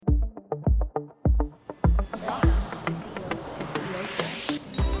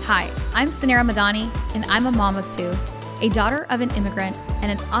Hi, I'm Sanira Madani, and I'm a mom of two, a daughter of an immigrant, and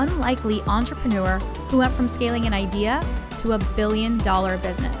an unlikely entrepreneur who went from scaling an idea to $1 billion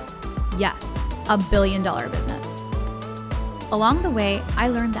business. Yes, $1 billion business. Along the way, I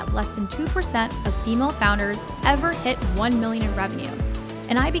learned that less than 2% of female founders ever hit 1 million in revenue,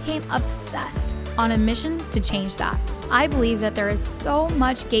 and I became obsessed on a mission to change that. I believe that there is so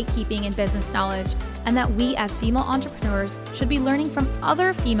much gatekeeping in business knowledge, and that we as female entrepreneurs should be learning from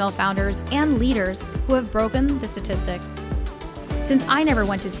other female founders and leaders who have broken the statistics. Since I never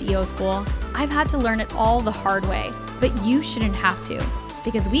went to CEO school, I've had to learn it all the hard way, but you shouldn't have to,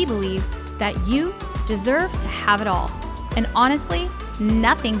 because we believe that you deserve to have it all. And honestly,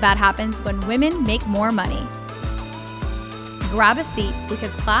 nothing bad happens when women make more money. Grab a seat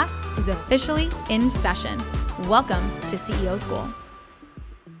because class is officially in session. Welcome to CEO School.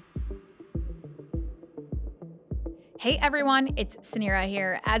 Hey everyone, it's Sanira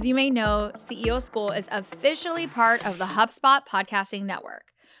here. As you may know, CEO School is officially part of the HubSpot Podcasting Network.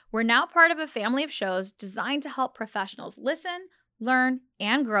 We're now part of a family of shows designed to help professionals listen, learn,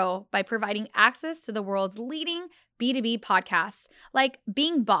 and grow by providing access to the world's leading B2B podcasts like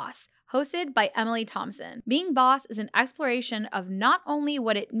Being Boss, hosted by Emily Thompson. Being Boss is an exploration of not only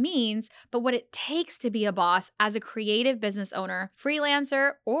what it means, but what it takes to be a boss as a creative business owner,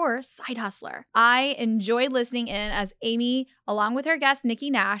 freelancer, or side hustler. I enjoyed listening in as Amy, along with her guest Nikki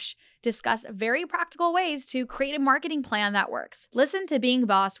Nash, discussed very practical ways to create a marketing plan that works. Listen to Being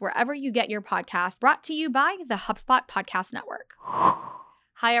Boss wherever you get your podcast, brought to you by the HubSpot Podcast Network.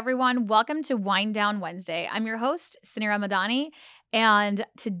 Hi, everyone. Welcome to Wind Down Wednesday. I'm your host, Sanira Madani, and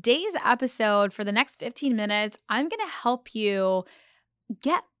today's episode, for the next 15 minutes, I'm going to help you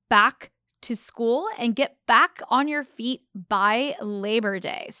get back to school and get back on your feet by Labor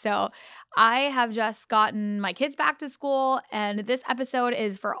Day. So I have just gotten my kids back to school, and this episode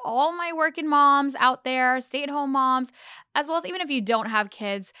is for all my working moms out there, stay-at-home moms, as well as even if you don't have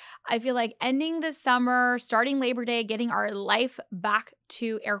kids. I feel like ending the summer, starting Labor Day, getting our life back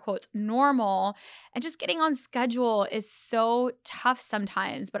to air quotes normal, and just getting on schedule is so tough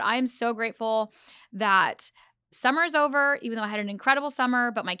sometimes. But I am so grateful that summer's over, even though I had an incredible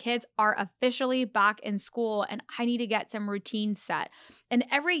summer, but my kids are officially back in school and I need to get some routine set. And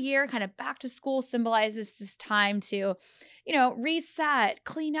every year, kind of back to school symbolizes this time to, reset,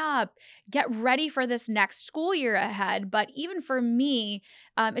 clean up, get ready for this next school year ahead. But even for me,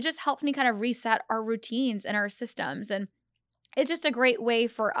 it just helped me kind of reset our routines and our systems. And it's just a great way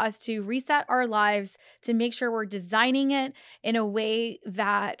for us to reset our lives, to make sure we're designing it in a way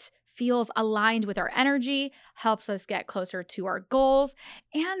that feels aligned with our energy, helps us get closer to our goals,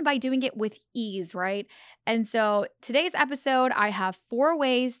 and by doing it with ease, right? And so today's episode, I have 4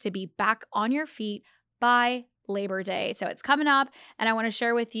 ways to be back on your feet by Labor Day. So it's coming up, and I want to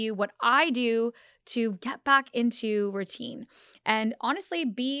share with you what I do to get back into routine and honestly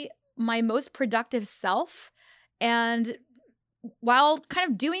be my most productive self, and while kind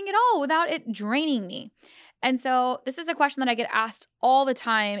of doing it all without it draining me. And so this is a question that I get asked all the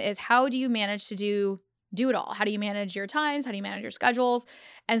time is, how do you manage to do it all? How do you manage your times? How do you manage your schedules?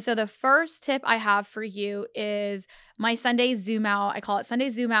 And so the first tip I have for you is my Sunday Zoom out. I call it Sunday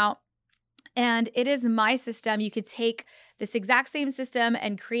Zoom out. And it is my system. You could take this exact same system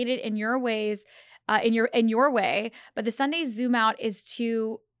and create it in your ways, in your way. But the Sunday Zoom out is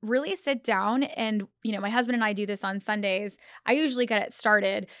to really sit down and, my husband and I do this on Sundays. I usually get it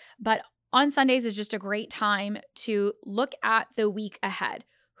started, but on Sundays is just a great time to look at the week ahead.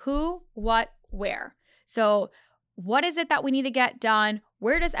 Who, what, where. So what is it that we need to get done?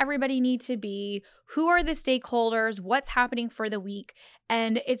 Where does everybody need to be? Who are the stakeholders? What's happening for the week?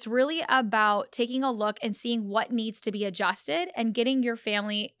 And it's really about taking a look and seeing what needs to be adjusted and getting your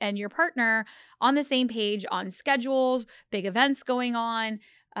family and your partner on the same page on schedules, big events going on,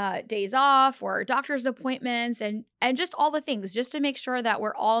 days off or doctor's appointments and just all the things, just to make sure that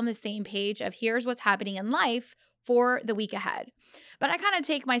we're all on the same page of here's what's happening in life for the week ahead. But I kind of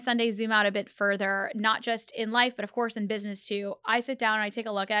take my Sunday Zoom out a bit further, not just in life, but of course in business too. I sit down and I take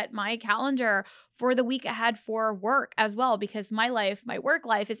a look at my calendar for the week ahead for work as well, because my work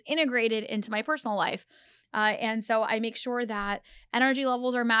life is integrated into my personal life. And so I make sure that energy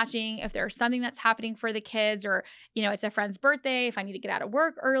levels are matching. If there's something that's happening for the kids or, it's a friend's birthday, if I need to get out of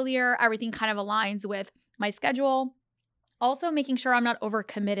work earlier, everything kind of aligns with my schedule. Also, making sure I'm not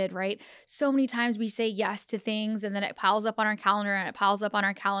overcommitted, right? So many times we say yes to things and then it piles up on our calendar and it piles up on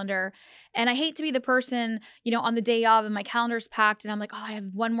our calendar. And I hate to be the person, on the day of and my calendar's packed and I'm like, oh, I have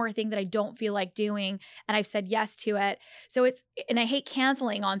one more thing that I don't feel like doing and I've said yes to it. And I hate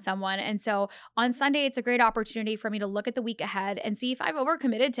canceling on someone. And so on Sunday, it's a great opportunity for me to look at the week ahead and see if I've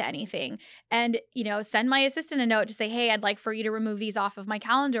overcommitted to anything and, send my assistant a note to say, hey, I'd like for you to remove these off of my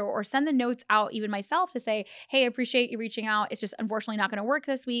calendar, or send the notes out even myself to say, hey, I appreciate you reaching out. It's just unfortunately not going to work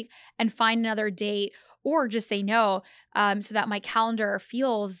this week, and find another date, or just say no, so that my calendar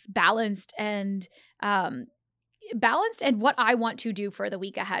feels balanced and what I want to do for the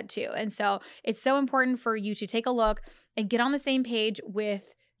week ahead too. And so it's so important for you to take a look and get on the same page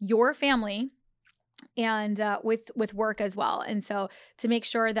with your family and with work as well. And so to make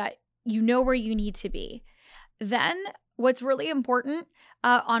sure that you know where you need to be. Then what's really important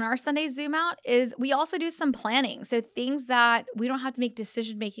on our Sunday Zoom out is we also do some planning. So things that we don't have to make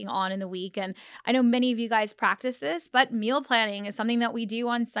decision making on in the week. And I know many of you guys practice this, but meal planning is something that we do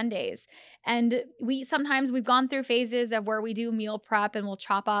on Sundays. And we've gone through phases of where we do meal prep and we'll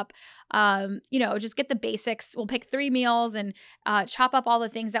chop up, just get the basics. We'll pick 3 meals and chop up all the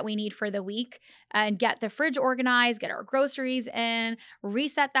things that we need for the week and get the fridge organized, get our groceries in,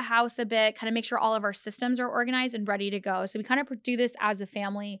 reset the house a bit, kind of make sure all of our systems are organized and ready to go. So we kind of do this as a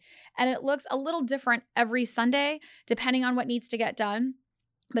family, and it looks a little different every Sunday depending on what needs to get done.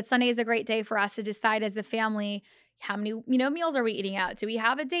 But Sunday is a great day for us to decide as a family, how many, meals are we eating out? Do we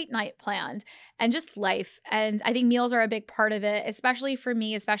have a date night planned? And just life. And I think meals are a big part of it, especially for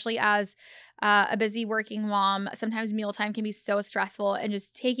me, especially as a busy working mom. Sometimes mealtime can be so stressful, and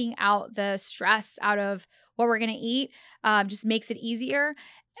just taking out the stress out of what we're going to eat just makes it easier.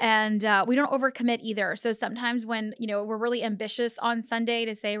 And we don't overcommit either. So sometimes when, we're really ambitious on Sunday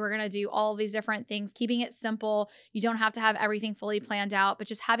to say we're going to do all of these different things, keeping it simple, you don't have to have everything fully planned out, but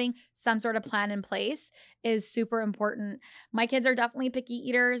just having some sort of plan in place is super important. My kids are definitely picky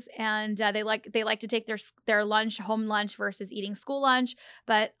eaters, and they like to take their lunch, home lunch versus eating school lunch.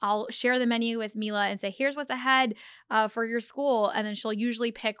 But I'll share the menu with Mila and say, here's what's ahead for your school. And then she'll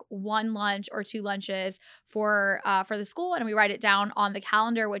usually pick 1 lunch or 2 lunches for the school. And we write it down on the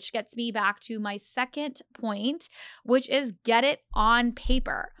calendar, which gets me back to my second point, which is get it on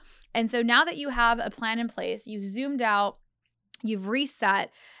paper. And so now that you have a plan in place, you've zoomed out, you've reset,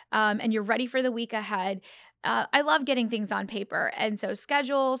 and you're ready for the week ahead. I love getting things on paper. And so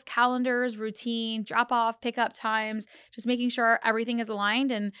schedules, calendars, routine, drop off, pickup times, just making sure everything is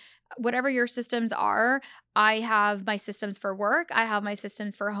aligned. And whatever your systems are, I have my systems for work, I have my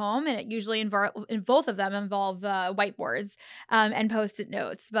systems for home, and it usually both of them involve whiteboards and Post-it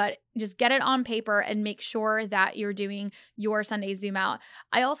notes. But just get it on paper and make sure that you're doing your Sunday Zoom out.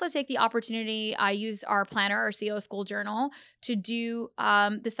 I also take the opportunity, I use our planner, our CEO School Journal, to do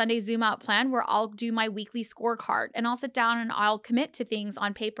the Sunday Zoom out plan, where I'll do my weekly scorecard, and I'll sit down and I'll commit to things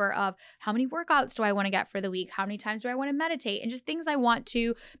on paper of how many workouts do I want to get for the week, how many times do I want to meditate, and just things I want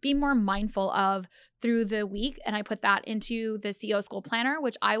to be more mindful of through the week. And I put that into the CEO School Planner,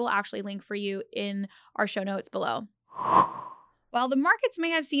 which I will actually link for you in our show notes below. While the markets may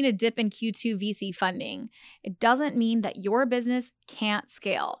have seen a dip in Q2 VC funding, it doesn't mean that your business can't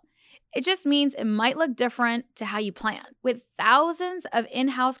scale. It just means it might look different to how you plan. With thousands of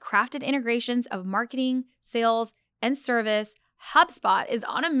in-house crafted integrations of marketing, sales, and service, HubSpot is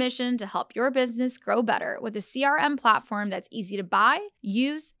on a mission to help your business grow better with a CRM platform that's easy to buy,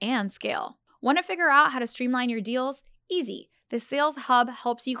 use, and scale. Want to figure out how to streamline your deals? Easy. The Sales Hub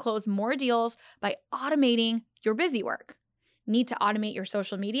helps you close more deals by automating your busy work. Need to automate your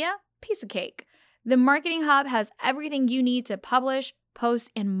social media? Piece of cake. The Marketing Hub has everything you need to publish, post,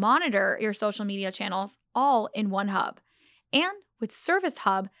 and monitor your social media channels all in one hub. And with Service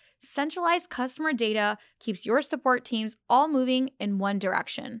Hub, centralized customer data keeps your support teams all moving in one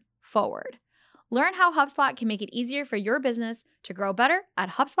direction, forward. Learn how HubSpot can make it easier for your business to grow better at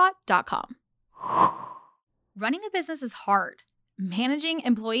HubSpot.com. Running a business is hard. Managing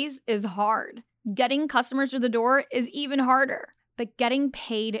employees is hard. Getting customers through the door is even harder. But getting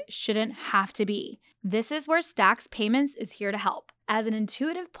paid shouldn't have to be. This is where Stax Payments is here to help. As an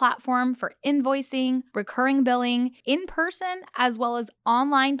intuitive platform for invoicing, recurring billing, in-person, as well as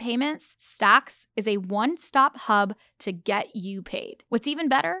online payments, Stax is a one-stop hub to get you paid. What's even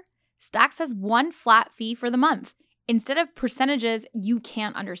better? Stax has one flat fee for the month, instead of percentages you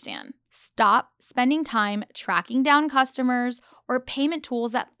can't understand. Stop spending time tracking down customers or payment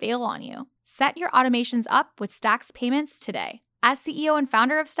tools that fail on you. Set your automations up with Stax Payments today. As CEO and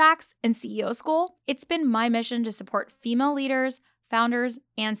founder of Stax and CEO School, it's been my mission to support female leaders, founders,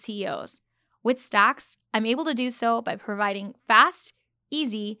 and CEOs. With Stacks, I'm able to do so by providing fast,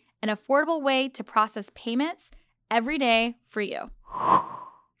 easy, and affordable way to process payments every day for you.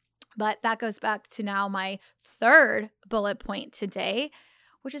 But that goes back to now my third bullet point today,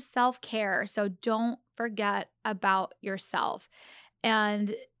 which is self-care. So don't forget about yourself.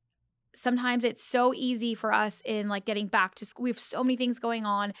 And sometimes it's so easy for us in like getting back to school. We have so many things going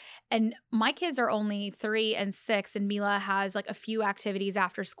on, and my kids are only 3 and 6, and Mila has like a few activities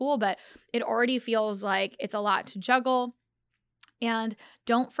after school, but it already feels like it's a lot to juggle. And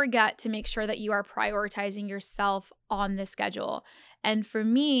don't forget to make sure that you are prioritizing yourself on the schedule. And for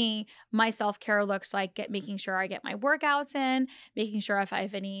me, my self-care looks like making sure I get my workouts in, making sure if I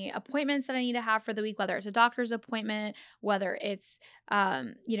have any appointments that I need to have for the week, whether it's a doctor's appointment, whether it's,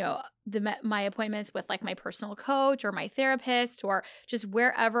 my appointments with like my personal coach or my therapist, or just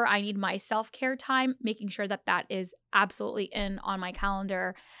wherever I need my self-care time, making sure that that is absolutely in on my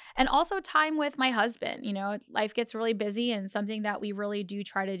calendar. And also time with my husband. Life gets really busy, and something that we really do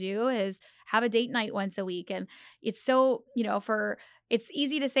try to do is have a date night once a week. And it's so, it's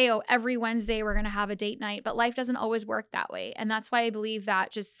easy to say, oh, every Wednesday we're going to have a date night, but life doesn't always work that way. And that's why I believe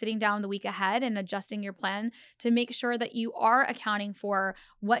that just sitting down the week ahead and adjusting your plan to make sure that you are accounting for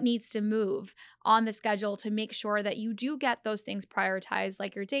what needs to move on the schedule, to make sure that you do get those things prioritized,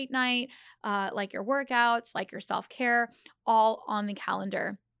 like your date night, like your workouts, like your self-care, all on the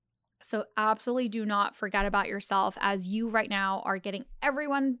calendar. So absolutely do not forget about yourself as you right now are getting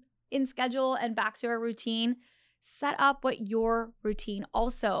everyone in schedule and back to a routine. Set up what your routine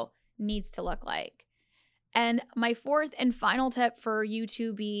also needs to look like. And my fourth and final tip for you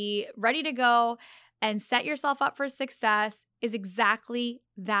to be ready to go and set yourself up for success is exactly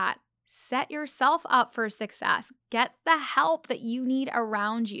that. Set yourself up for success. Get the help that you need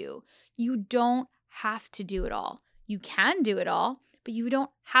around you. You don't have to do it all. You can do it all, but you don't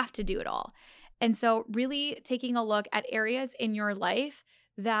have to do it all. And so really taking a look at areas in your life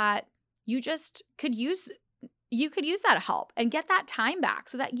that you just could use that help and get that time back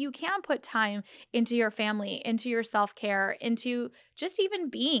so that you can put time into your family, into your self-care, into just even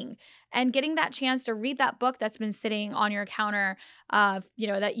being, and getting that chance to read that book that's been sitting on your counter,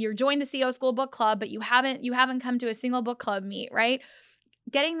 that you're joined the CEO School Book Club, but you haven't come to a single book club meet, right?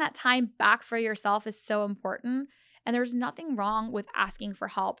 Getting that time back for yourself is so important. And there's nothing wrong with asking for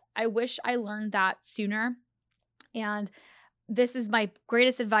help. I wish I learned that sooner. And this is my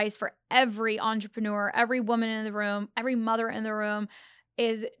greatest advice for every entrepreneur, every woman in the room, every mother in the room,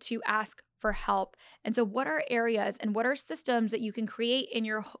 is to ask for help. And so what are areas and what are systems that you can create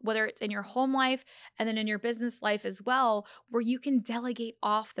whether it's in your home life and then in your business life as well, where you can delegate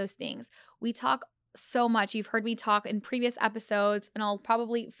off those things? We talk so much. You've heard me talk in previous episodes, and I'll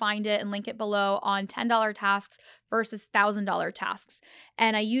probably find it and link it below, on $10 tasks versus $1,000 tasks.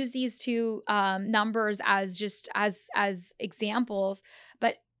 And I use these two numbers as examples,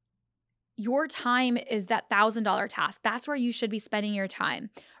 but your time is that $1,000 task. That's where you should be spending your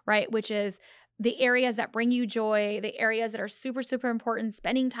time, right? Which is the areas that bring you joy, the areas that are super, super important,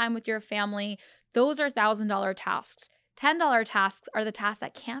 spending time with your family. Those are $1,000 tasks. $10 tasks are the tasks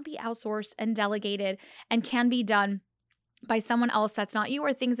that can be outsourced and delegated and can be done by someone else that's not you,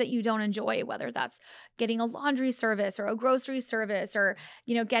 or things that you don't enjoy, whether that's getting a laundry service or a grocery service, or,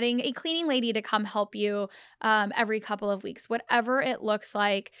 getting a cleaning lady to come help you every couple of weeks. Whatever it looks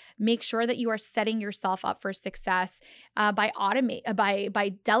like, make sure that you are setting yourself up for success by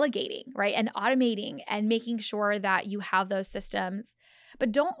delegating, right? And automating and making sure that you have those systems.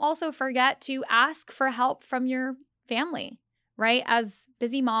 But don't also forget to ask for help from your family, right? As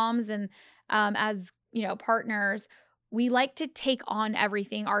busy moms and as partners, we like to take on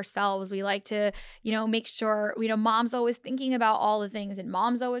everything ourselves. We like to, make sure, mom's always thinking about all the things, and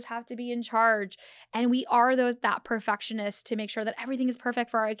moms always have to be in charge. And we are that perfectionist to make sure that everything is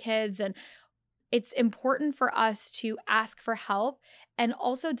perfect for our kids. And it's important for us to ask for help and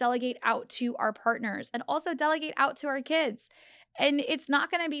also delegate out to our partners and also delegate out to our kids. And it's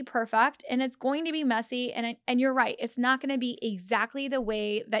not going to be perfect, and it's going to be messy. And you're right. It's not going to be exactly the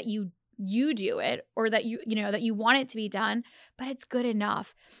way that you do it, or that that you want it to be done, but it's good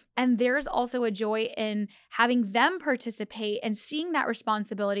enough. And there's also a joy in having them participate and seeing that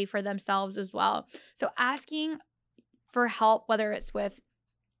responsibility for themselves as well. So asking for help, whether it's with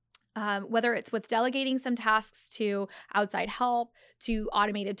delegating some tasks to outside help, to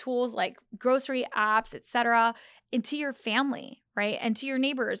automated tools like grocery apps, etc., into your family, right? And to your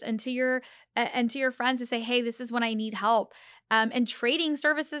neighbors and to your friends to say, hey, this is when I need help. And trading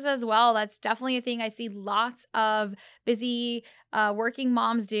services as well. That's definitely a thing I see lots of busy working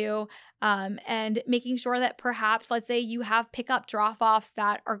moms do. And making sure that perhaps, let's say you have pickup drop-offs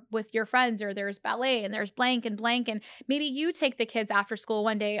that are with your friends, or there's ballet and there's blank, and maybe you take the kids after school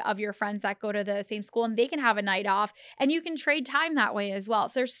one day of your friends that go to the same school, and they can have a night off, and you can trade time that way as well.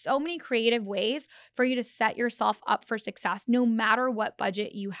 So there's so many creative ways for you to set yourself up for success, no matter what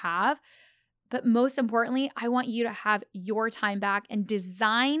budget you have. But most importantly, I want you to have your time back and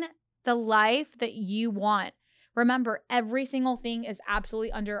design the life that you want. Remember, every single thing is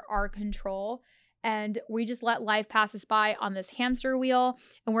absolutely under our control, and we just let life pass us by on this hamster wheel,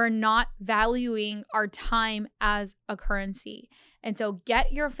 and we're not valuing our time as a currency. And so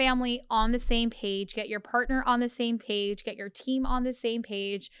get your family on the same page, get your partner on the same page, get your team on the same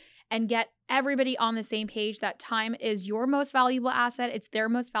page, and get everybody on the same page that time is your most valuable asset. It's their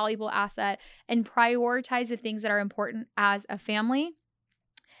most valuable asset, and prioritize the things that are important as a family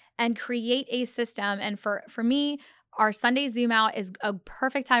and create a system. And for me, our Sunday Zoom out is a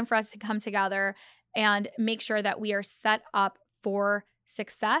perfect time for us to come together and make sure that we are set up for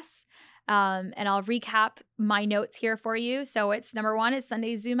success. And I'll recap my notes here for you. So it's number 1 is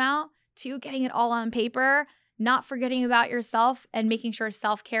Sunday Zoom out. 2, getting it all on paper, not forgetting about yourself and making sure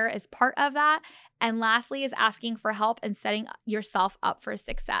self-care is part of that. And lastly is asking for help and setting yourself up for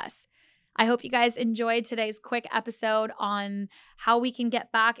success. I hope you guys enjoyed today's quick episode on how we can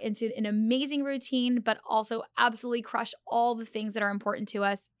get back into an amazing routine, but also absolutely crush all the things that are important to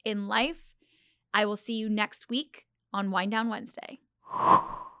us in life. I will see you next week on Wind Down Wednesday.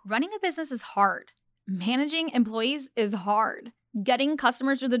 Running a business is hard. Managing employees is hard. Getting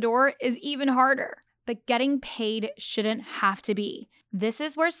customers through the door is even harder. But getting paid shouldn't have to be. This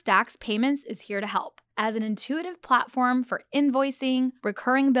is where Stax Payments is here to help. As an intuitive platform for invoicing,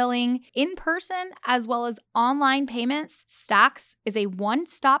 recurring billing, in-person, as well as online payments, Stax is a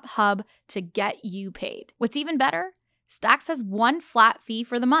one-stop hub to get you paid. What's even better? Stax has one flat fee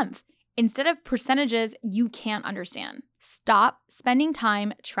for the month, instead of percentages you can't understand. Stop spending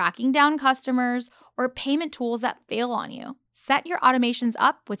time tracking down customers or payment tools that fail on you. Set your automations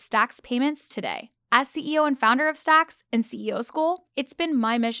up with Stax Payments today. As CEO and founder of Stax and CEO School, it's been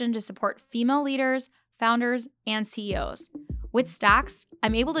my mission to support female leaders, founders, and CEOs. With Stax,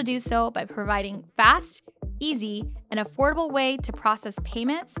 I'm able to do so by providing fast, easy, and affordable way to process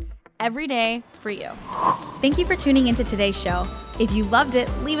payments every day for you. Thank you for tuning into today's show. If you loved it,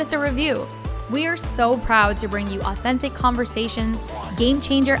 leave us a review. We are so proud to bring you authentic conversations,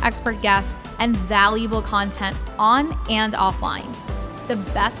 game-changer expert guests, and valuable content on and offline. The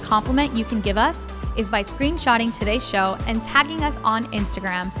best compliment you can give us is by screenshotting today's show and tagging us on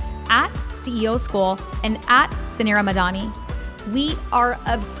Instagram at CEO School and at Suneera Madani. We are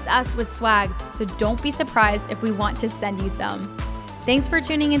obsessed with swag, so don't be surprised if we want to send you some. Thanks for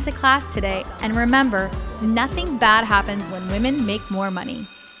tuning into class today, and remember, nothing bad happens when women make more money.